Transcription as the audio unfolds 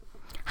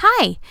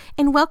Hi,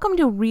 and welcome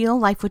to Real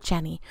Life with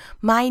Jenny.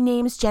 My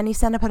name's Jenny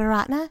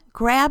Senaparatna.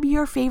 Grab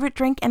your favorite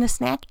drink and a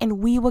snack, and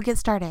we will get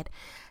started.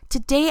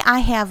 Today I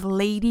have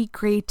Lady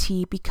Grey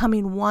Tea,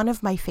 becoming one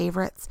of my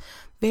favorites.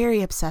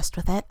 Very obsessed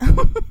with it.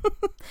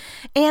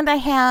 And I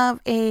have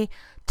a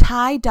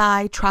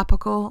tie-dye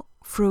tropical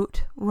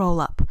fruit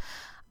roll-up.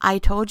 I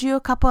told you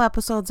a couple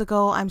episodes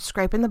ago I'm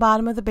scraping the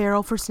bottom of the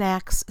barrel for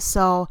snacks,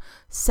 so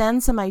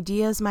send some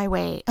ideas my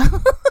way.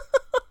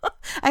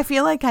 I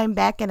feel like I'm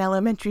back in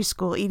elementary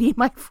school eating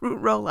my fruit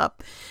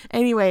roll-up.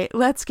 Anyway,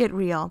 let's get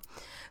real.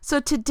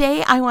 So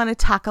today I want to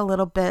talk a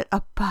little bit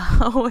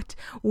about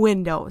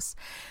windows.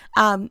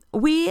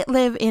 We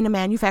live in a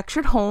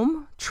manufactured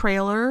home,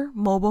 trailer,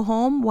 mobile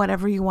home,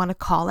 whatever you want to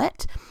call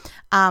it.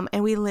 And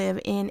we live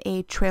in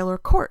a trailer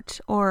court,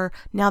 or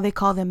now they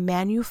call them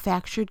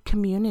manufactured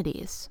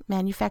communities,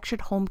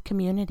 manufactured home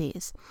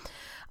communities.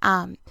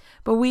 But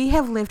we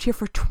have lived here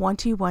for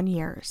 21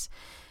 years.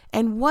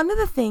 And one of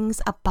the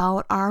things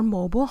about our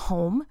mobile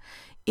home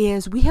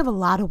is we have a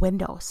lot of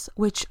windows,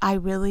 which I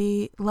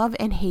really love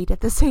and hate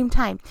at the same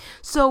time.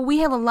 So we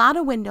have a lot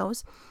of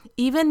windows.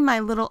 Even my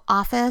little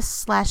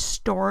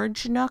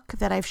office/storage nook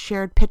that I've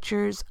shared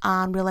pictures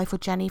on Real Life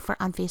with Jenny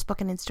on Facebook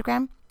and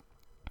Instagram.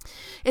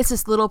 It's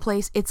this little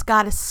place. It's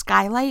got a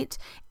skylight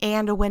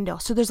and a window.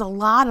 So there's a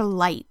lot of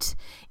light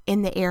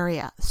in the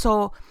area.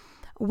 So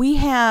we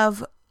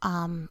have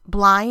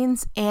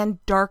blinds and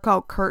dark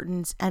out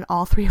curtains in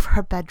all three of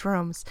our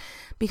bedrooms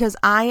because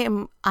I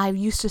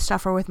used to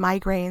suffer with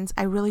migraines.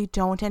 I really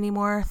don't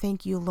anymore.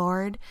 Thank you,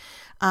 Lord.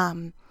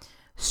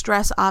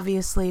 Stress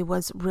obviously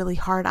was really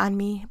hard on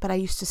me, but I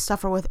used to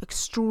suffer with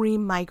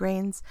extreme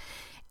migraines.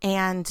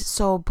 And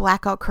so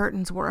blackout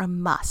curtains were a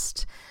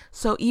must.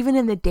 So even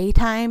in the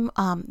daytime,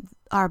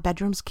 our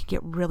bedrooms can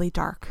get really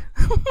dark.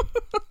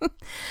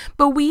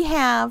 But we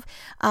have,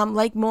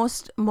 like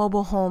most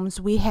mobile homes,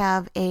 we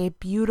have a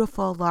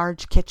beautiful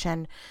large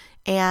kitchen.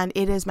 And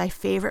it is my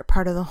favorite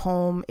part of the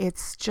home.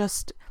 It's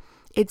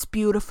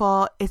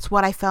beautiful. It's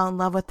what I fell in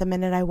love with the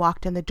minute I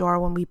walked in the door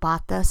when we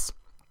bought this.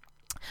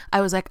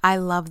 I was like, I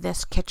love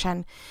this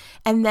kitchen.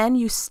 And then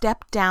you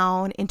step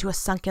down into a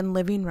sunken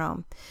living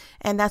room.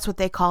 And that's what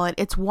they call it.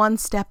 It's one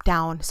step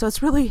down. So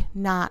it's really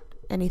not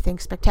anything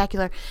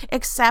spectacular,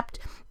 except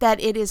that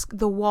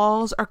the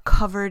walls are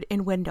covered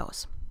in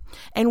windows.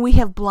 And we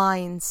have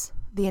blinds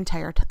the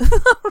entire time,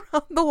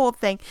 the whole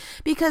thing.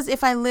 Because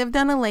if I lived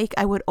on a lake,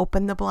 I would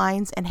open the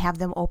blinds and have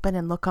them open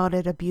and look out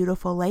at a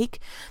beautiful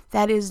lake.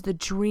 That is the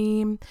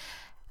dream.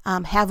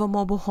 Have a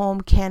mobile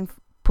home, can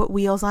put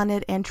wheels on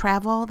it and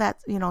travel.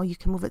 That, you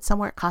can move it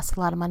somewhere. It costs a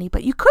lot of money,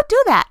 but you could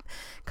do that.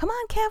 Come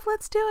on, Kev,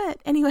 let's do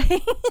it.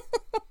 Anyway,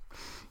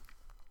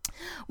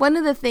 one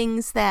of the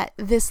things that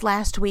this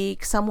last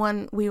week,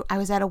 I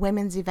was at a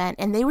women's event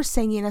and they were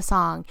singing a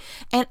song,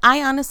 and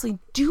I honestly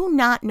do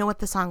not know what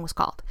the song was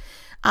called.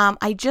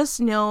 I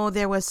just know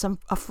there was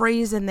a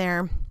phrase in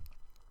there,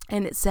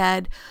 and it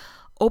said,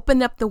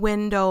 "Open up the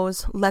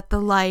windows, let the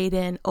light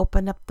in.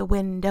 Open up the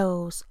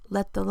windows,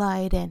 let the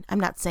light in." I'm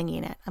not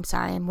singing it. I'm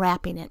sorry. I'm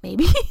rapping it,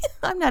 maybe.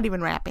 I'm not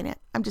even rapping it.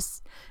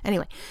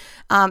 Anyway.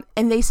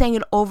 And they sang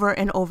it over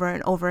and over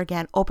and over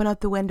again. Open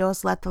up the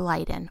windows, let the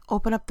light in.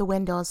 Open up the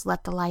windows,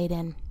 let the light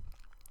in.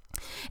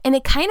 And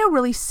it kind of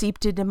really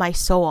seeped into my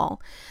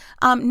soul.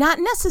 Not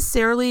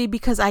necessarily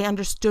because I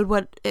understood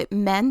what it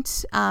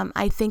meant.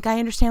 I think I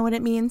understand what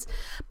it means.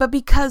 But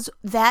because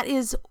that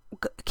is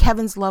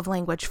Kevin's love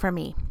language for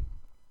me.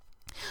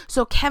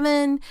 So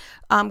Kevin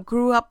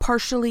grew up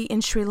partially in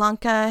Sri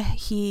Lanka.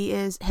 He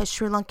has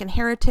Sri Lankan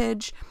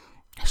heritage.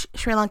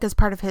 Sri Lanka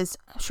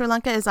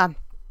is a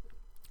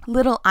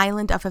little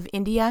island off of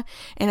India,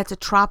 and it's a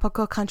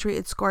tropical country.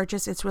 It's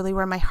gorgeous. It's really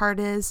where my heart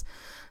is.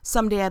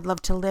 Someday I'd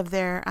love to live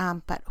there,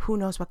 but who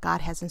knows what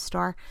God has in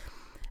store.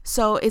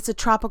 So it's a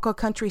tropical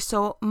country.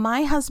 So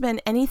my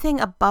husband,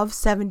 anything above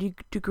 70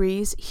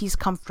 degrees, he's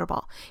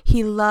comfortable.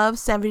 He loves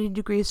 70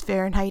 degrees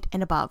Fahrenheit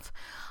and above.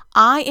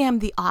 I am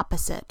the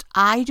opposite.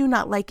 I do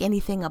not like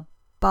anything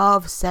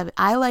above 7.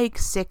 I like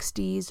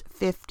 60s,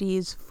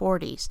 50s,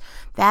 40s.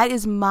 That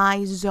is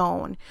my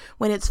zone.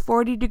 When it's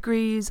 40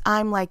 degrees,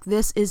 I'm like,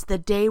 this is the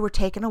day we're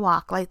taking a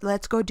walk. Like,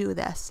 let's go do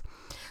this.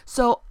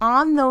 So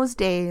on those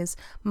days,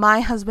 my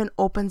husband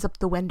opens up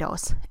the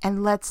windows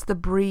and lets the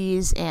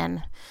breeze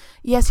in.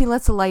 Yes, he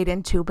lets the light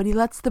in too, but he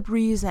lets the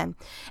breeze in.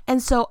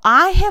 And so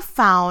I have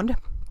found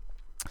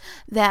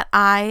that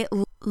I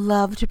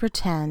love to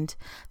pretend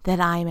that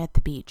I'm at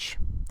the beach.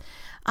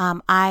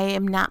 I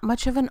am not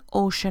much of an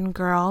ocean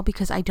girl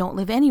because I don't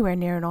live anywhere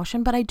near an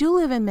ocean, but I do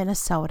live in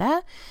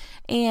Minnesota.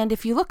 And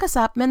if you look us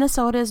up,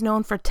 Minnesota is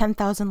known for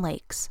 10,000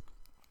 lakes.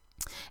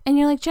 And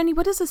you're like, Jenny,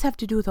 what does this have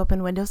to do with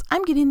open windows?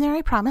 I'm getting there,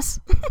 I promise.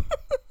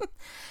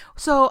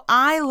 So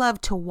I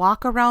love to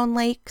walk around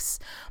lakes.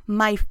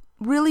 My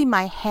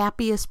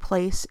happiest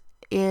place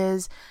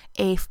is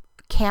a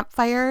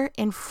campfire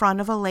in front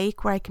of a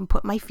lake where I can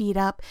put my feet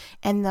up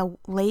and the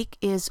lake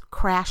is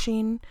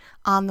crashing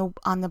on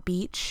the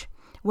beach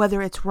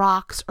whether it's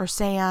rocks or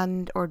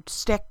sand or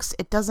sticks.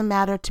 It doesn't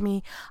matter to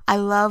me. I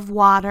love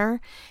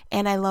water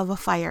and I love a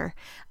fire,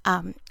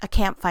 a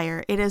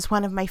campfire. It is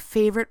one of my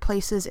favorite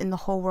places in the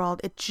whole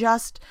world. It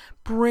just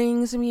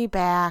brings me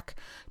back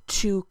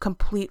to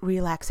complete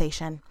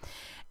relaxation.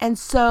 And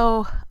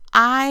so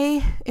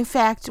in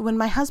fact, when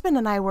my husband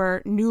and I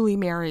were newly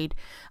married,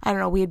 I don't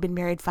know, we had been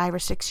married 5 or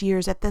 6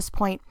 years at this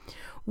point,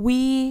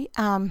 we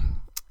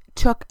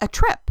took a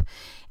trip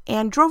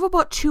and drove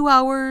about 2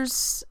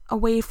 hours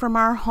away from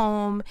our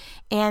home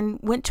and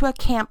went to a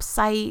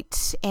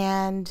campsite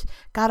and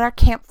got our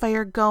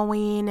campfire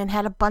going and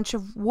had a bunch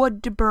of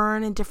wood to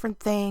burn and different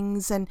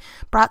things and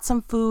brought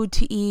some food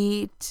to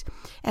eat.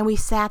 And we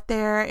sat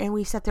there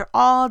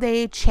all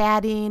day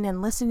chatting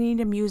and listening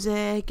to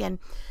music and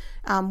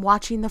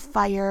watching the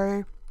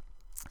fire.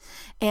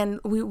 And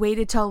we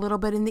waited till a little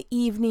bit in the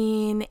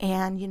evening,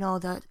 and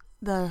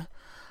the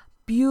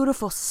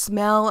beautiful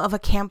smell of a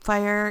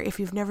campfire. If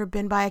you've never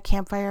been by a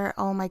campfire,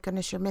 oh my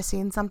goodness, you're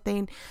missing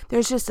something.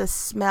 There's just a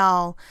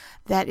smell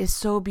that is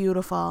so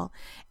beautiful,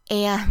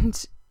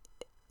 and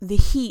the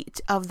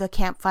heat of the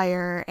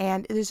campfire,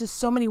 and there's just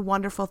so many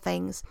wonderful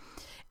things,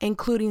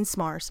 including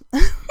s'mores.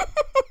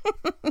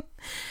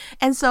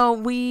 And so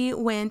we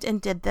went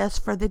and did this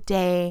for the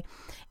day,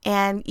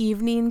 and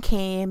evening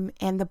came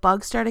and the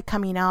bugs started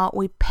coming out.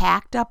 We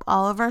packed up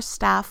all of our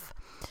stuff,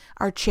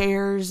 our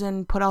chairs,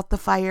 and put out the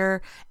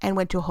fire and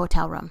went to a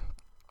hotel room.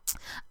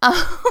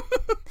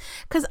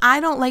 Because I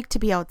don't like to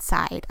be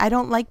outside. I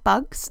don't like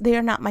bugs. They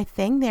are not my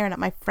thing. They are not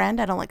my friend.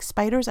 I don't like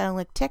spiders. I don't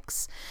like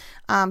ticks.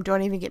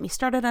 Don't even get me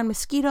started on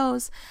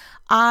mosquitoes.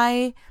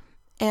 I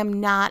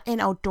am not an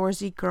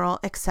outdoorsy girl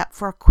except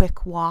for a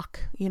quick walk.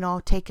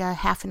 Take a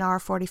half an hour,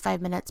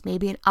 45 minutes,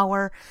 maybe an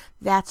hour.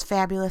 That's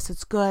fabulous.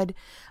 It's good.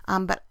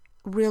 But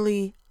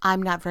really,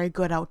 I'm not very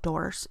good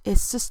outdoors.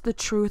 It's just the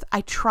truth.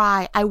 I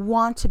try. I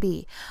want to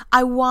be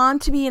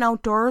an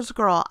outdoors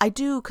girl. I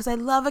do, because I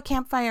love a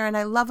campfire and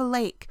I love a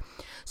lake.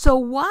 So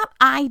what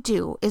I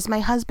do is my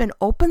husband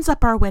opens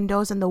up our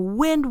windows and the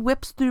wind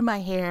whips through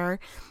my hair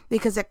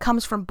because it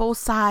comes from both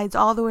sides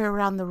all the way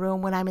around the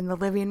room when I'm in the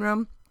living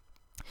room.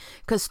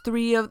 Because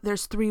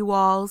there's 3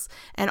 walls,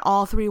 and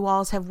all 3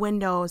 walls have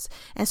windows.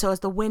 And so as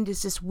the wind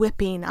is just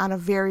whipping on a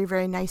very,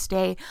 very nice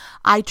day,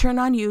 I turn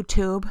on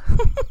YouTube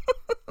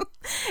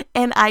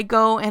and I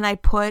go and I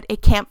put a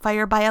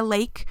campfire by a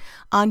lake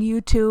on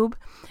YouTube,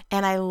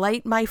 and I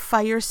light my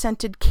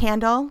fire-scented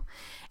candle,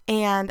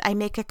 and I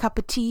make a cup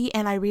of tea,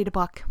 and I read a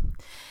book.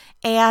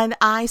 And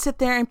I sit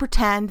there and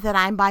pretend that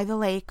I'm by the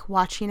lake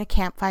watching a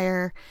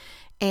campfire,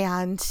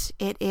 and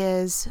it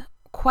is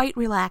quite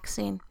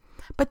relaxing.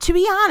 But to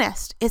be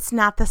honest, it's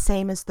not the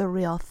same as the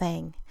real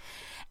thing.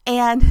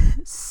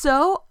 And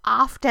so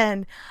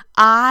often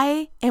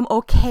I am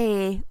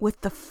okay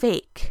with the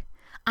fake.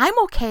 I'm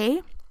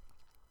okay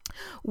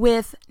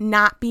with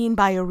not being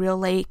by a real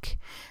lake.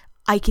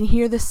 I can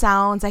hear the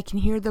sounds. I can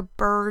hear the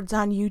birds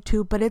on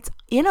YouTube, but it's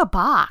in a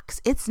box.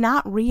 It's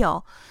not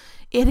real.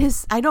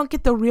 I don't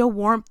get the real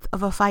warmth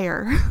of a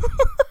fire.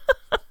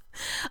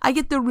 I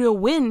get the real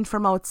wind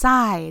from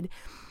outside.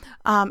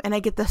 And I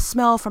get the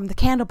smell from the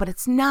candle, but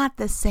it's not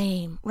the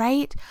same,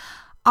 right?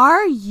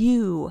 Are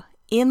you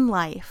in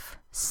life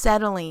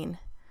settling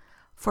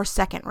for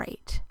second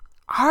rate?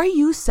 Are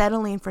you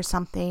settling for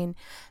something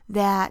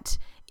that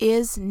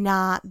is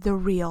not the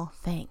real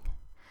thing?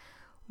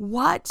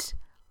 What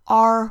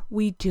are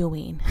we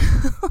doing?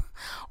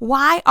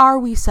 Why are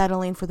we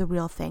settling for the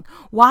real thing?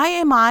 Why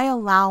am I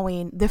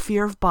allowing the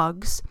fear of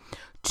bugs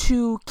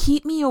to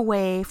keep me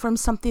away from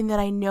something that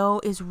I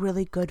know is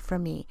really good for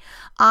me?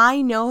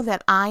 I know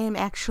that I am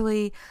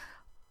actually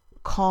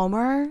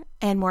calmer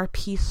and more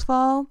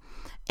peaceful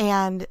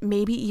and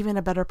maybe even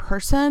a better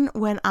person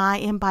when I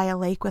am by a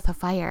lake with a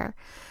fire.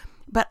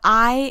 But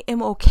I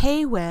am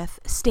okay with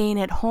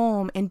staying at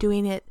home and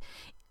doing it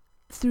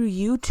through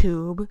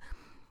YouTube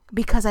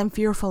because I'm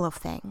fearful of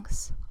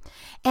things.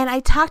 And I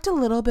talked a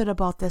little bit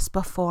about this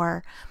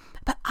before,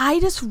 but I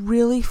just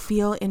really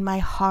feel in my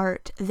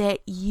heart that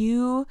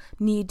you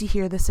need to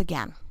hear this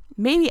again.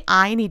 Maybe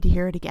I need to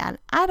hear it again.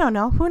 I don't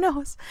know. Who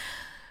knows?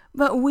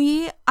 But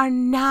we are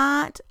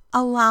not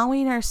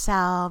allowing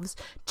ourselves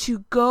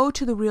to go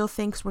to the real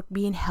things. We're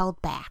being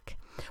held back.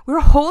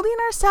 We're holding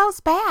ourselves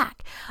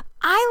back.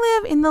 I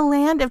live in the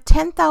land of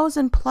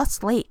 10,000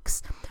 plus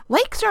lakes.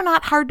 Lakes are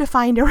not hard to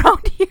find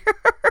around here.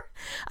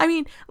 I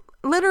mean,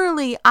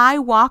 literally, I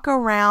walk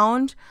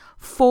around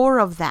 4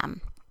 of them.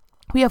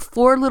 We have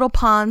 4 little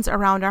ponds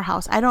around our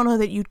house. I don't know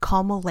that you'd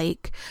call them a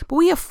lake, but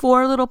we have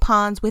 4 little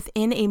ponds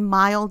within a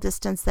mile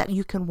distance that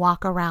you can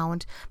walk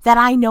around that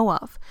I know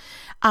of.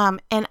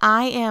 And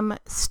I am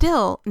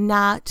still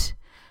not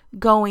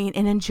going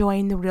and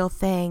enjoying the real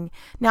thing.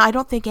 Now, I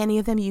don't think any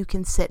of them you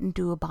can sit and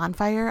do a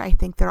bonfire. I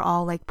think they're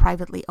all like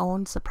privately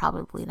owned, so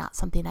probably not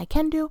something I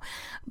can do.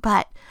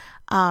 But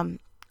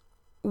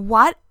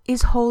what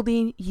is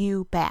holding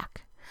you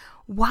back?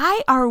 Why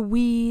are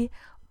we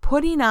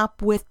putting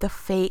up with the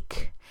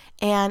fake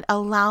and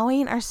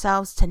allowing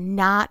ourselves to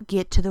not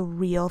get to the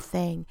real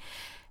thing?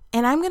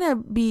 And I'm going to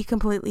be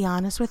completely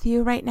honest with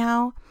you right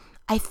now.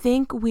 I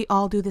think we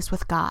all do this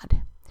with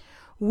God.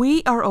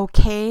 We are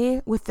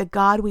okay with the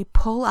God we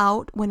pull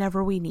out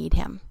whenever we need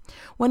him.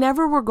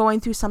 Whenever we're going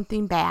through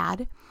something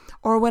bad,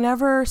 or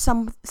whenever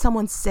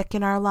someone's sick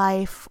in our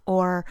life,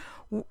 or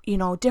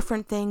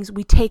different things,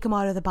 we take him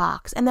out of the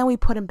box and then we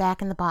put him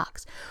back in the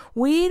box.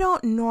 We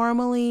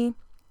only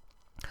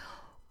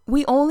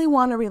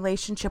want a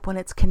relationship when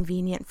it's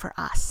convenient for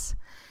us.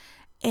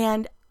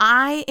 And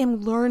I am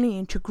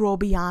learning to grow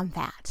beyond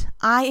that.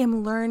 I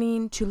am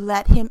learning to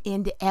let him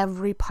into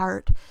every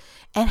part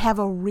and have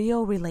a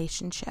real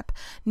relationship,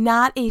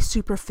 not a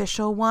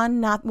superficial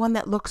one, not one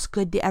that looks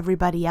good to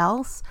everybody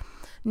else,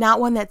 not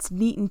one that's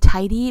neat and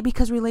tidy,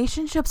 because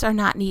relationships are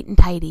not neat and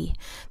tidy.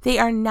 They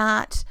are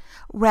not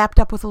wrapped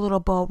up with a little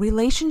bow.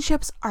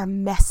 Relationships are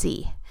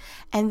messy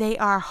and they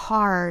are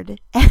hard.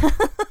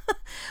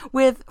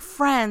 With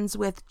friends,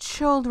 with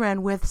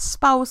children, with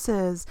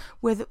spouses,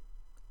 with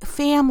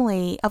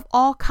family of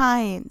all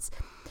kinds.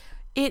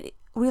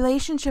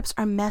 Relationships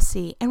are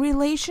messy, and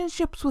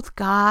relationships with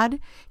God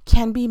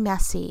can be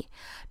messy.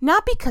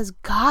 Not because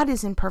God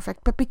is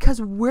imperfect, but because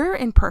we're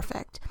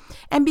imperfect,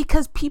 and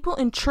because people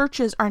in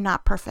churches are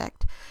not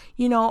perfect.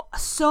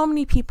 So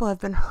many people have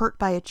been hurt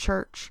by a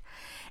church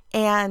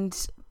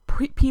and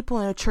people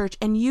in a church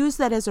and use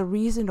that as a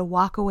reason to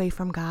walk away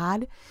from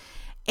God.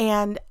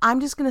 And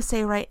I'm just going to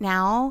say right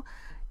now,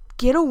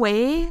 get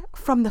away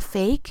from the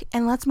fake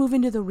and let's move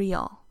into the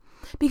real.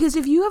 Because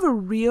if you have a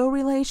real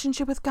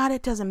relationship with God,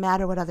 it doesn't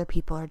matter what other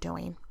people are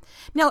doing.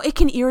 Now, it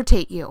can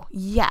irritate you.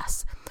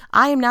 Yes.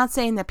 I am not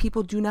saying that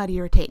people do not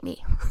irritate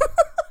me.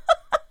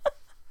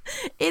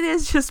 It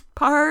is just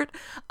part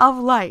of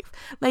life.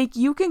 Like,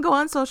 you can go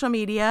on social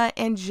media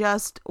and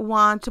just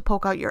want to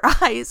poke out your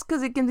eyes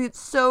because it can be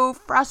so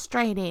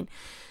frustrating.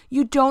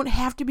 You don't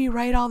have to be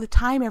right all the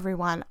time,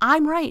 everyone.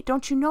 I'm right.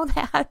 Don't you know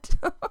that?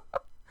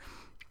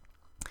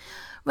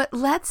 But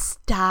let's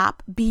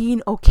stop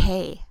being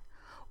okay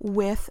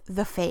with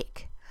the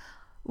fake.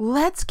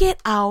 Let's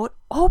get out,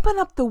 open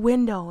up the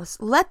windows,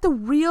 let the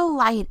real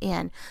light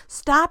in.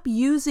 Stop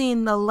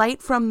using the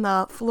light from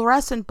the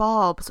fluorescent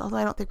bulbs, although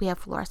I don't think we have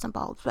fluorescent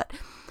bulbs, but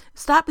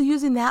stop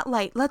using that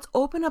light. Let's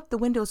open up the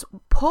windows,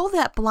 pull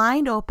that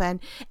blind open,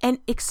 and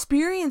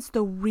experience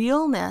the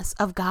realness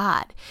of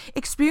God.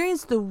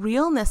 Experience the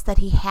realness that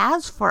he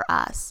has for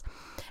us.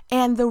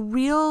 And the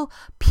real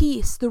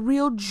peace, the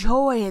real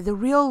joy, the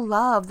real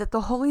love that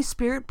the Holy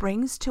Spirit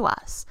brings to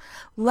us.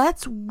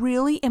 Let's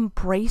really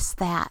embrace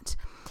that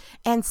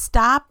and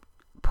stop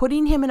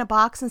putting him in a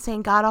box and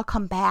saying, God, I'll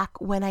come back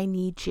when I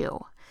need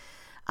you.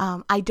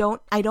 I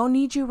don't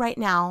need you right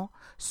now,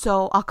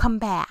 so I'll come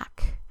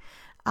back.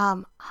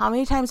 How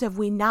many times have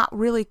we not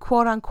really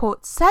quote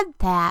unquote said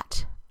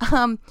that,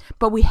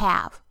 but we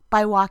have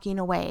by walking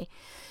away.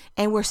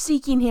 And we're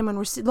seeking him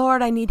and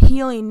Lord, I need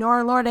healing.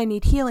 Lord, I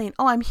need healing.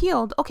 Oh, I'm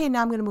healed. Okay,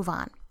 now I'm going to move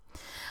on.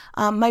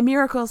 My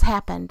miracles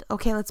happened.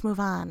 Okay, let's move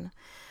on.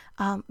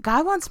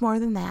 God wants more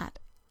than that.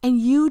 And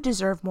you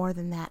deserve more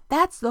than that.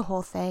 That's the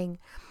whole thing,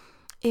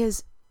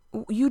 is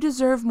you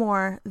deserve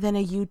more than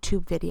a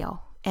YouTube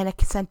video and a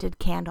scented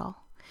candle.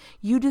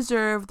 You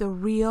deserve the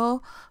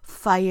real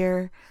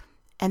fire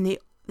and the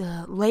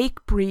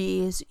lake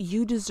breeze.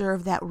 You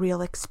deserve that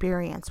real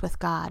experience with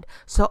God.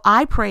 So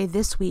I pray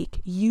this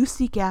week you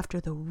seek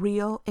after the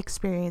real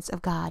experience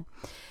of God.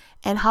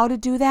 And how to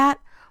do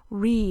that?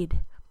 Read,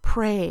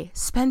 pray,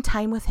 spend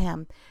time with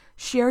him,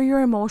 share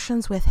your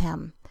emotions with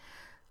him.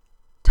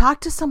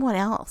 Talk to someone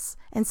else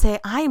and say,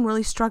 I am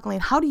really struggling.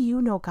 How do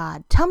you know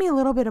God? Tell me a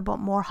little bit about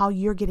more how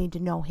you're getting to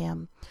know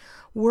him.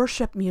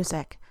 Worship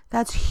music.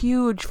 That's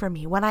huge for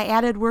me. When I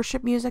added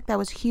worship music, that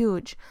was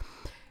huge.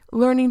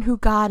 Learning who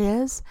God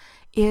is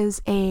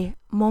a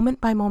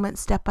moment-by-moment,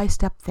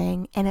 step-by-step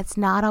thing, and it's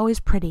not always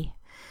pretty.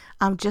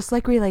 Just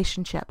like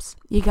relationships.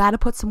 You got to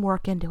put some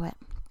work into it.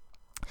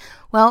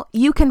 Well,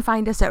 you can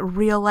find us at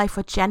Real Life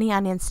with Jenny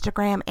on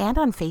Instagram and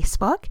on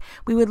Facebook.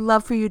 We would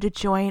love for you to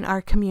join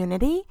our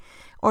community.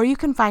 Or you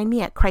can find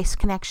me at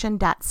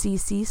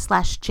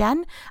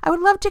christconnection.cc/Jen. I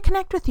would love to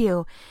connect with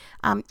you.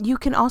 You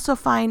can also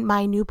find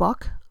my new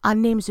book,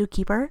 Unnamed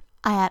Zookeeper,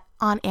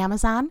 on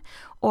Amazon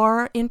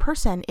or in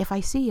person if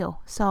I see you.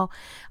 So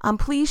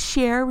please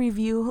share,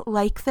 review,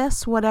 like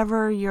this,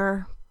 whatever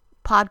your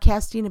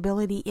podcasting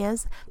ability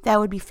is. That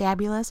would be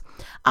fabulous.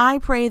 I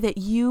pray that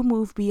you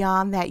move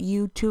beyond that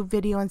YouTube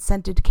video and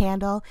scented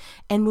candle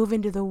and move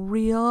into the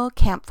real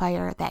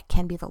campfire that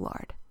can be the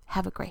Lord.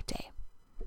 Have a great day.